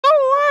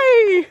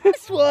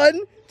This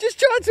one just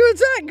tried to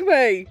attack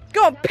me.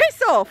 Go on,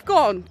 piss off, go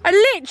on. I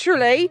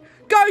literally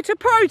go to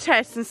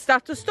protests and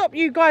stuff to stop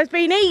you guys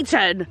being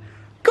eaten.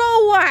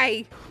 Go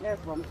away. There's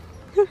one.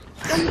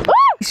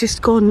 He's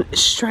just gone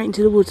straight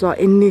into the woods, like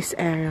in this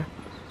area.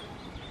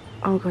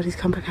 Oh god, he's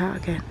come back out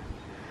again.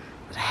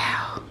 What the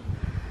hell?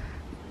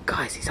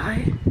 Guys, he's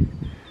like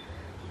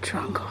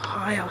drunk or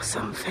high or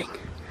something.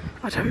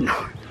 I don't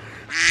know.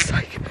 It's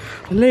like,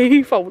 I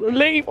leave, I wanna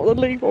leave, I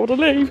wanna leave, I wanna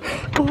leave.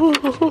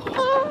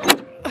 Oh.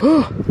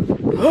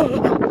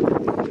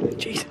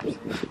 Jesus.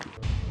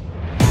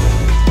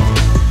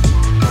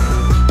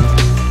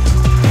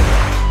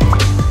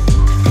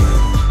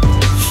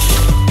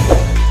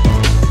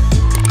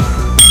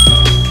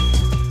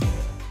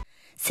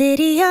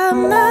 City of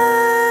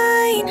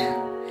mine,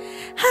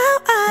 how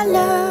I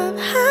love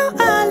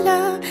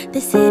the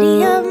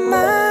city of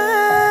mine.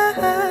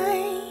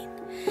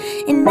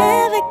 It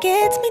never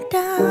gets me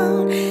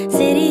down.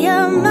 City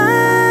of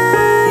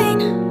mine,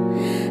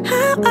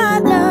 how I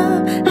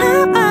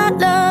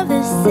love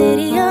the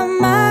city of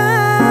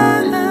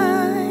mine.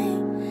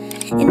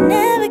 It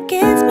never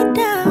gets me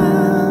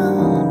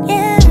down,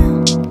 yeah.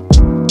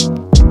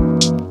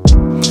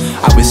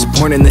 I was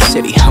born in the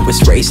city, I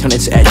was raised on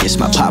its edges.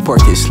 My pop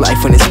worked his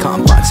life when it's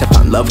complex. I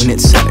found love in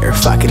its center.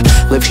 If I could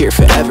live here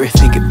forever,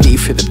 think it'd be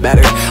for the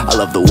better. I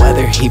love the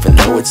weather, even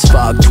though it's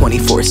fog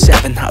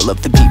 24/7. I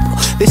love the people,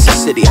 this is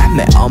city. I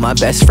met all my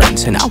best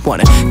friends, and I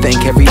wanna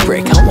thank every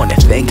brick. I wanna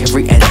thank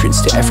every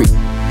entrance to every...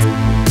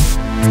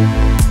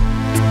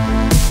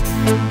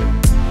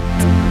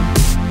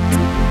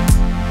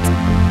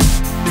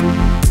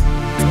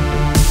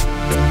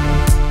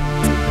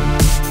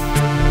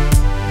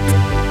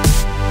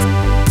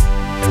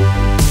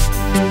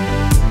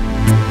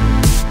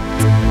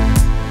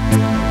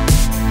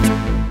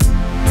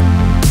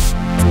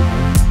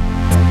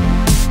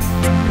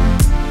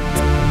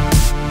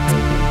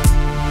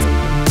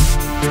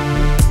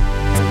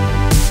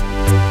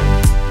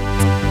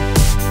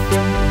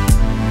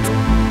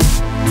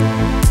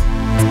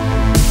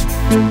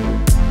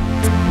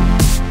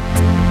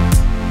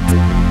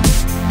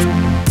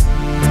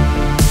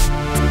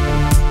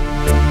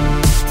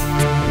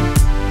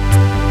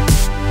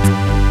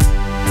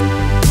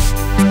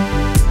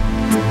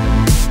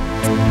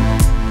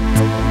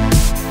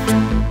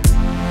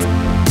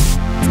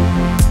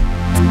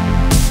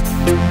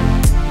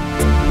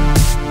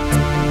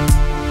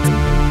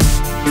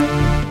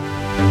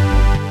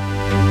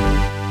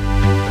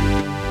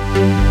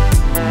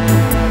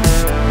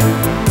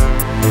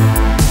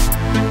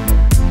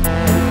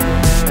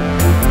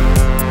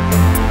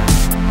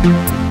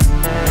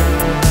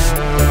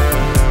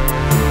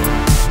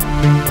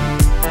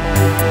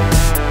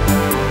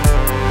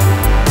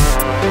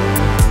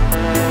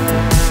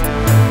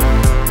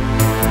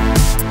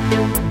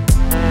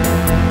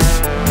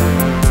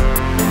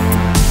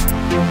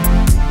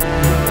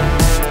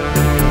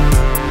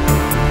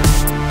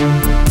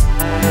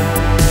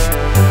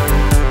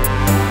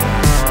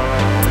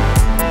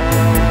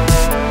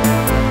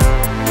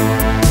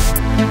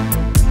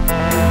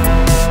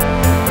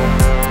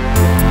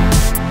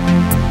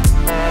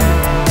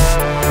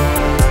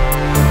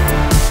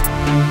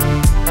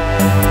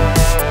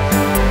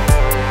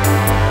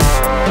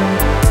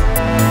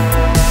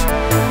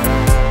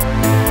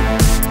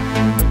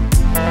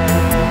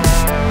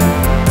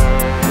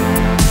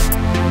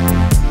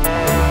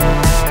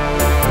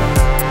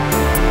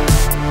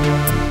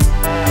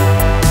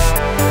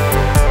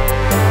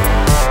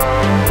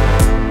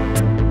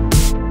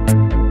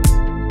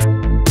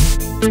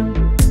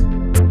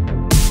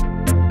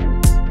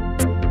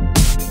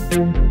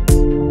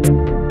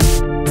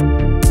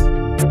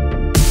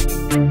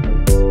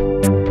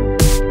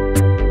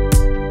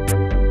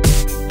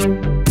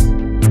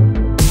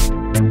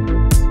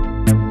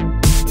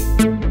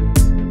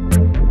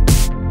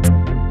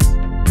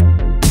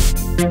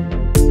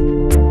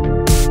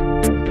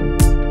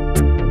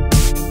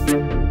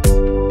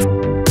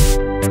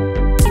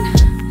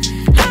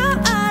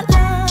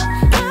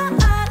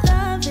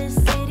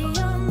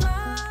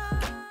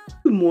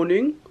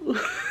 Morning.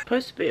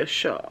 Supposed to be a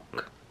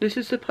shock. This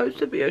is supposed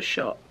to be a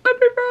shock.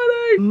 Happy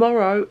Friday!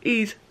 Tomorrow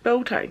is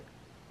Beltane.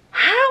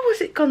 How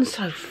has it gone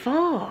so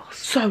fast?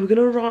 So we're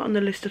gonna write on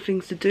the list of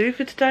things to do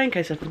for today in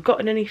case I've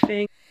forgotten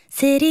anything.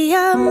 City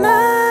of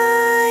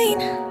mine,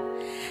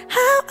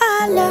 how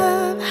I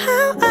love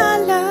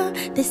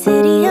the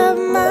city of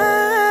mine.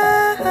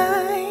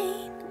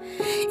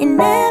 It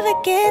never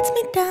gets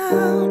me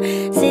down.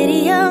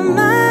 City of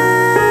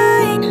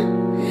mine,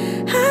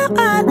 how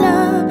I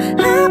love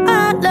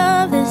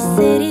the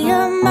city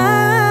of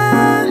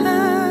mine.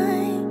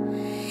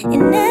 It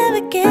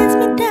never gets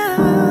me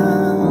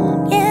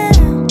down, yeah.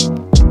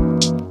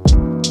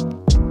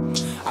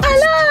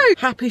 Hello!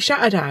 Happy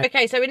Saturday.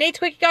 Okay, so we need to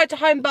quickly go to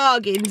Home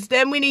Bargains,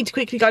 then we need to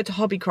quickly go to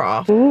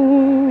Hobbycraft.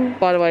 Ooh.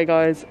 By the way,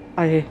 guys,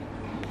 I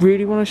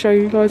really want to show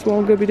you guys what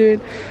I'm going to be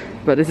doing,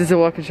 but this is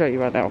all I can show you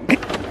right now.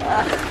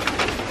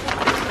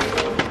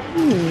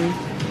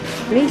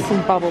 We need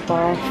some bubble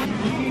bath.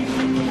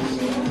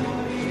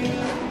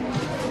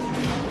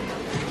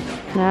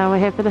 Now we're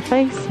here for the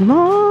face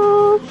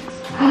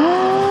masks.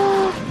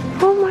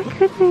 Oh my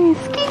goodness,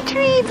 ski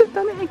trees, I've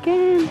done it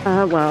again.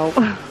 Well,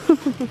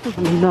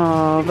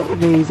 love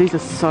these. These are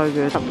so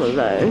good. A couple of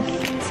those.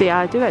 See,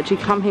 I do actually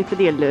come here for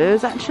the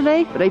allures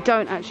actually, but they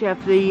don't actually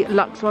have the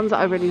luxe ones that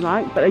I really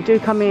like. But they do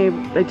come here,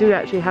 they do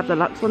actually have the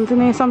luxe ones in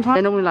here sometimes.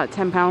 They're normally like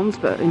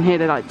 £10, but in here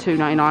they're like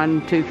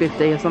 $2.99,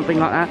 $2.50 or something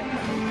like that.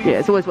 Yeah,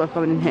 it's always worth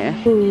coming in here.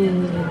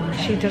 Ooh,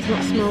 she does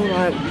not smell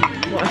like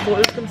what I thought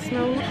it was going to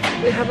smell.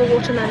 We have a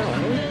watermelon.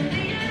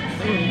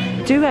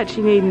 I do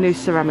actually need a new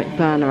ceramic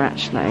burner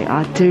actually.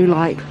 I do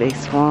like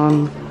this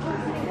one.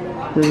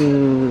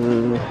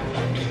 Ooh.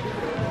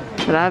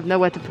 But I have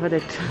nowhere to put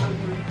it.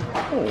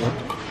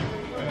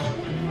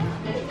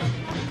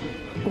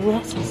 Oh,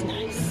 that smells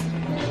nice.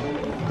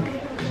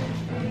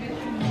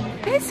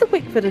 There's the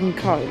Wickford &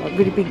 Co, like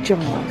really big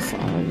jars.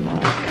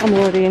 I'm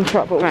already in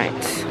trouble.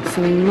 Right,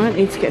 so we might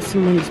need to get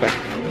some wings back.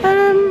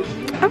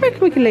 I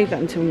reckon we can leave that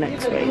until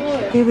next week.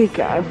 Here we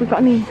go. Have we got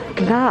any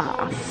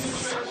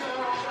glass?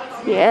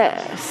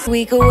 Yes.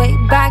 We go way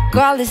back,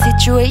 all the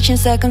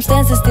situations,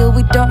 circumstances, still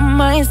we don't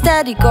mind.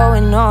 Steady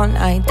going on,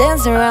 I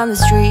dance around the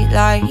street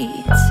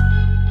lights.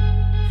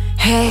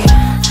 Hey,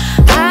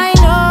 I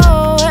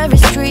know every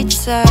street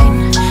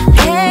sign,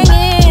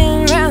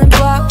 hanging around the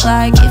block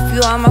like if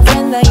you are my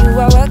friend, then you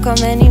are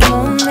welcome any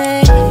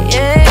moment.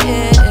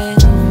 Yeah,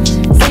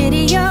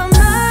 city of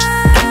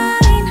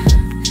mine,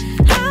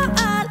 how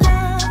I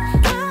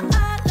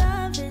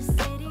love this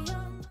city of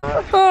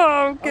mine.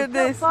 Oh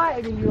goodness.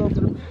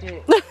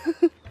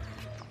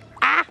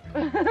 Ah!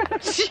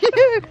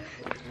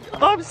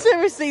 I'm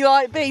seriously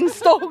like being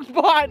stalked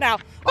right now.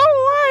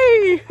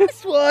 Oh wait!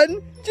 This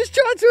one just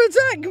tried to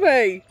attack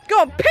me.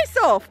 Go on, piss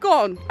off, go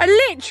on. I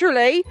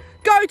literally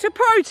go to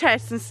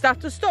protests and stuff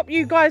to stop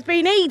you guys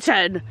being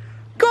eaten.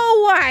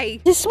 Go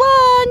away. This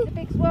one. The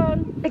big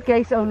one. Big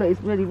case. Oh look,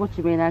 it's really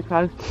watching me now,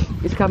 Chloe.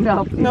 It's coming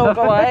up. No,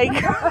 go away.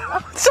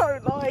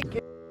 Don't like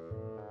it.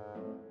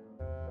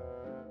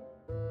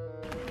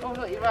 Oh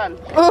look, you ran.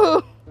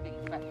 Oh.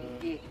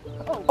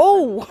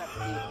 Oh.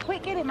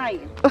 Quick, get it,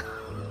 mate.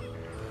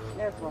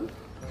 There's one.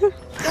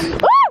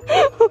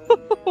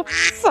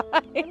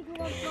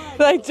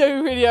 They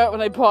do really hurt when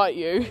they bite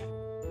you.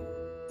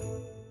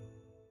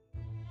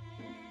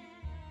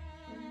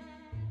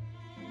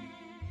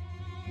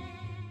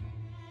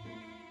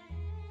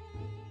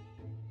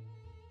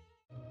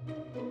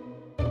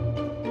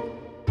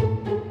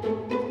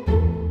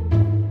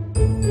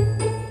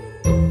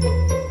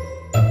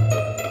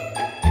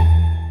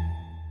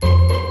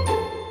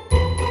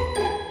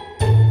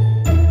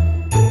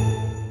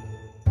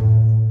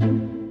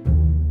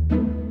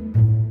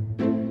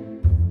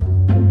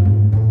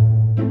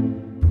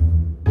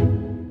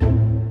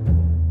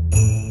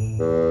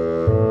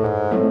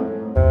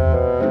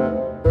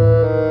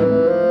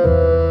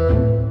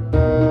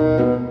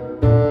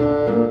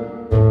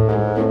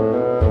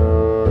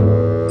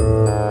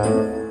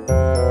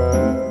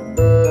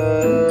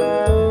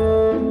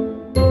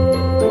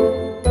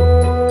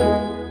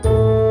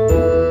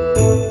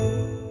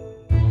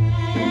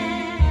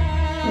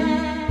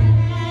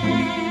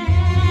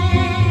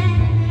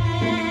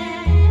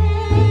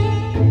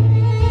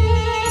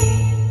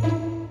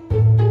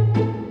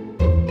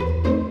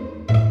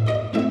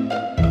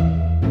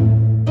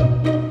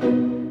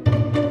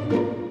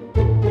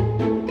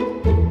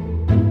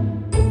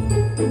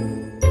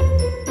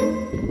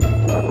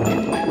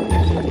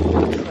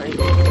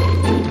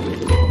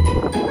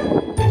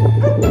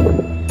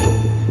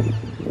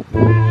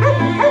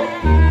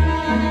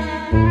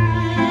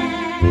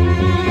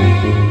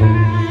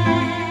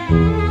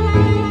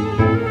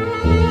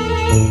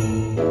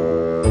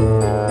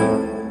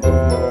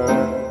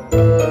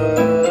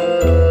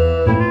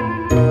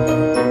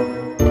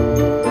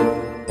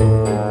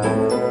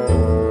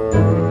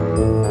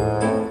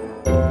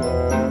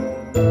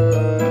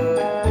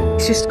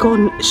 It's just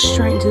gone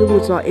straight into the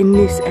woods, like in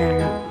this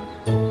area.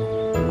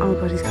 Oh,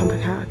 but he's come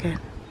back out again.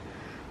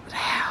 What the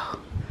hell?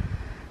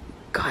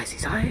 Guys,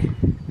 he's like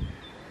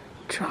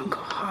drunk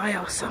or high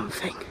or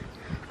something.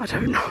 I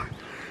don't know.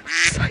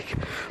 It's like,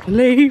 I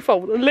leave, I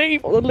wanna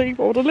leave, I wanna leave,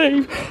 I wanna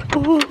leave.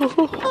 Oh.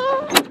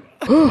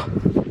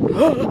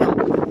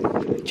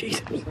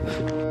 Jesus.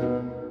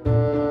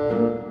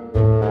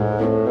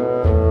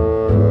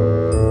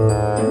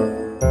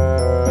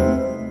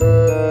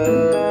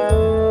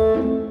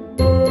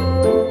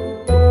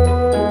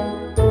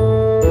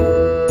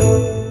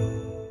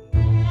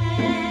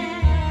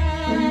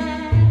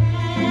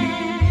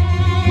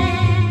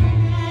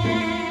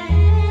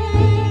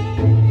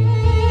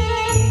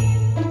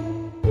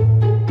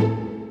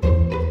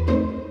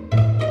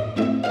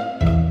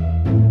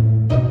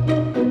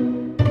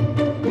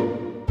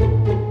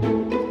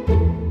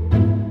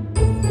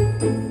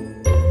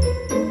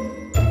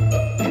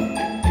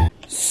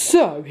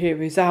 So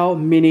here is our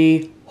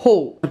mini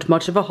haul. Not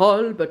much of a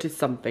haul, but it's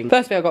something.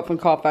 First thing I got from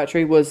Card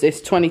Factory was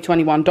this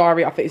 2021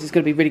 diary. I think this is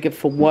going to be really good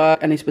for work,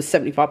 and this was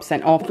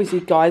 75% off.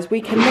 Obviously, guys,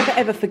 we can never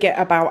ever forget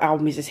about our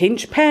Mrs.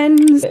 Hinch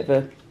pens. Bit of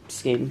a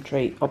skin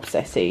treat,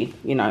 obsessy,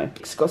 you know.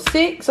 It's got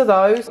 6 of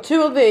those.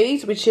 2 of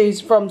these, which is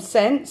from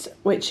Scents,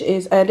 which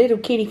is a little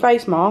kitty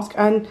face mask.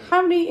 And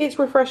apparently it's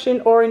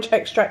refreshing orange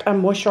extract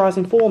and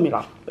moisturising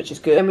formula, which is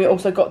good. And we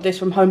also got this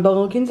from Home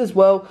Bargains as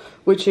well,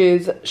 which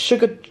is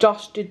sugar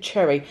dusted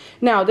cherry.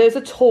 Now, there's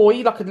a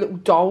toy, like a little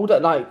doll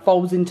that like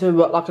folds into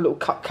like a little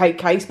cupcake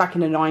case back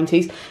in the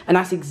 90s. And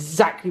that's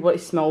exactly what it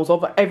smells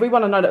of.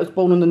 Everyone I know that was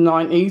born in the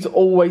 90s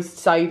always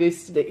say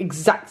this, the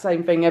exact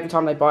same thing every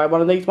time they buy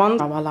one of these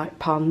ones. Oh, I like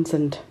puns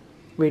and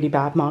really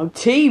bad mug.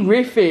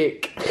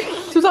 Terrific.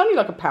 It was only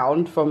like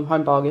 £1 from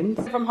Home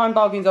Bargains. From Home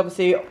Bargains,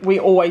 obviously, we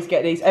always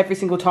get these every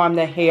single time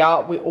they're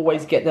here. We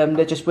always get them.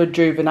 They're just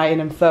rejuvenating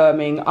and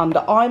firming under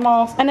eye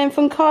mask. And then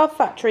from Card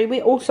Factory,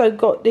 we also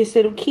got this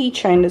little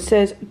keychain that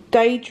says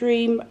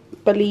Daydream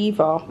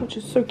Believer, which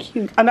is so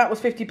cute. And that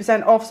was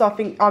 50% off, so I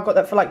think I got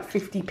that for like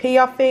 50p,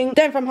 I think.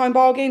 Then from Home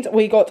Bargains,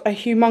 we got a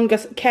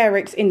humongous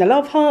Carix in the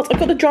Love Heart. I've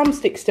got the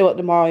drumstick still at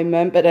the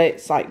moment, but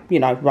it's like, you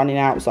know, running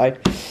out, so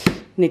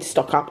need to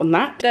stock up on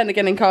that. Then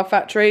again in Card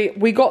Factory,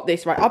 we got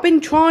this, right? I've been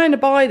trying to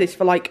buy this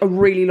for like a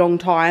really long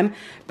time,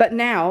 but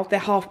now they're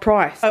half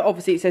price. So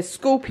obviously it says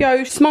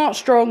Scorpio, smart,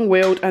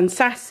 strong-willed and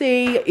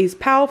sassy, is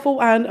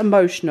powerful and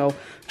emotional.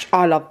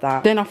 I love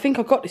that. Then I think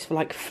I got this for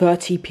like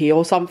 30p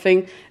or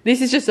something. This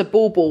is just a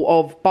bauble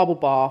of bubble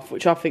bath,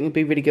 which I think would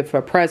be really good for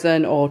a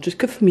present or just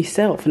good for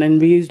myself, and then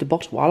reuse the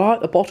bottle. I like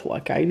the bottle,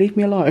 okay? Leave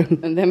me alone.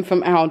 And then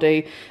from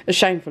Aldi, as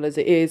shameful as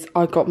it is,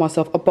 I got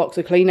myself a box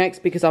of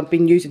Kleenex because I've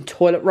been using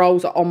toilet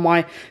rolls on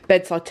my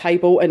bedside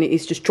table and it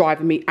is just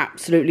driving me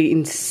absolutely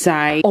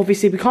insane.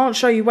 Obviously, we can't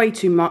show you way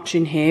too much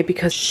in here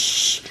because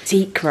shh,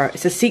 secret.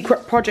 It's a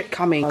secret project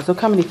coming. Guys,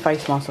 look how many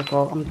face masks I've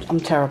got. I'm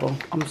terrible.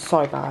 I'm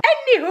so bad.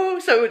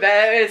 Anywho, so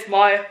there is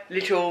my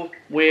little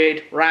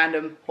weird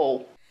random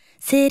haul.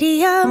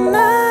 City of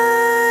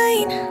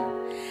mine,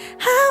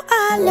 how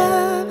I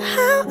love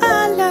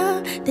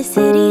the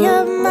city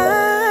of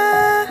mine.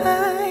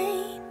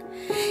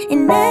 It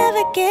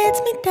never gets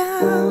me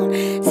down.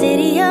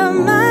 City of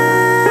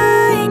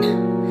mine,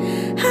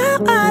 how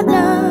I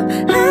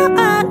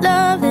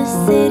love the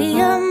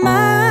city of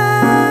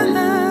mine.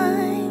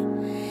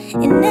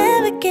 It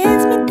never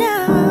gets me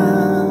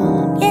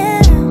down,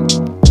 yeah.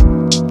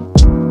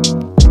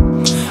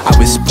 I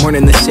was born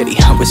in the city,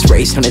 I was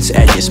raised on its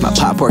edges. My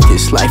pop worked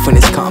his life when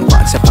its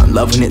complex. I found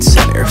love in its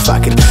center. If I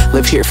could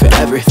live here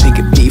forever, think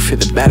it'd be for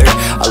the better.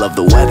 I love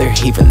the weather,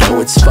 even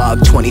though it's fog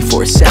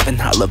 24/7.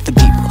 I love the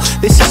people,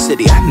 this is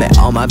city I met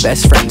all my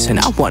best friends. And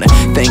I wanna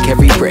thank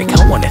every brick,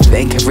 I wanna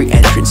thank every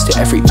entrance to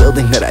every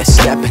building that I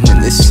step in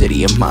this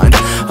city of mine.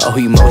 I owe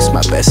you most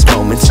my best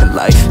moments in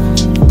life.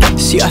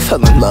 See, I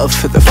fell in love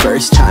for the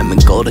first time in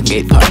Golden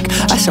Gate Park.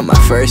 I saw my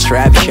first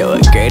rap show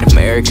at Great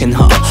American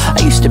Hall. I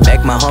used to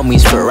beg my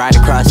homies for a ride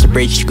across the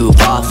bridge to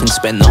goof off and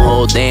spend the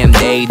whole damn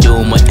day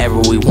doing whatever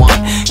we want.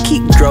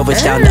 Keith drove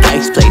us down to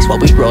Ice Place while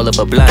we roll up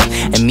a blunt,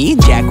 and me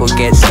and Jack would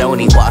get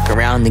stoney, walk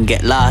around and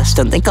get lost.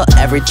 Don't think I'll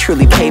ever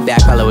truly pay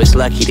back all I was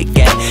lucky to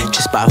get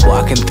just by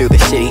walking through the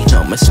city.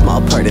 No, I'm a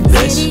small part of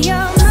this. City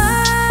of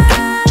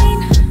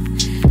mine,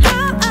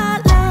 how I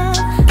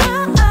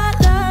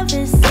love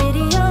the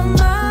city of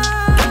mine.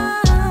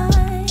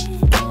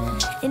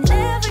 It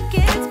never gets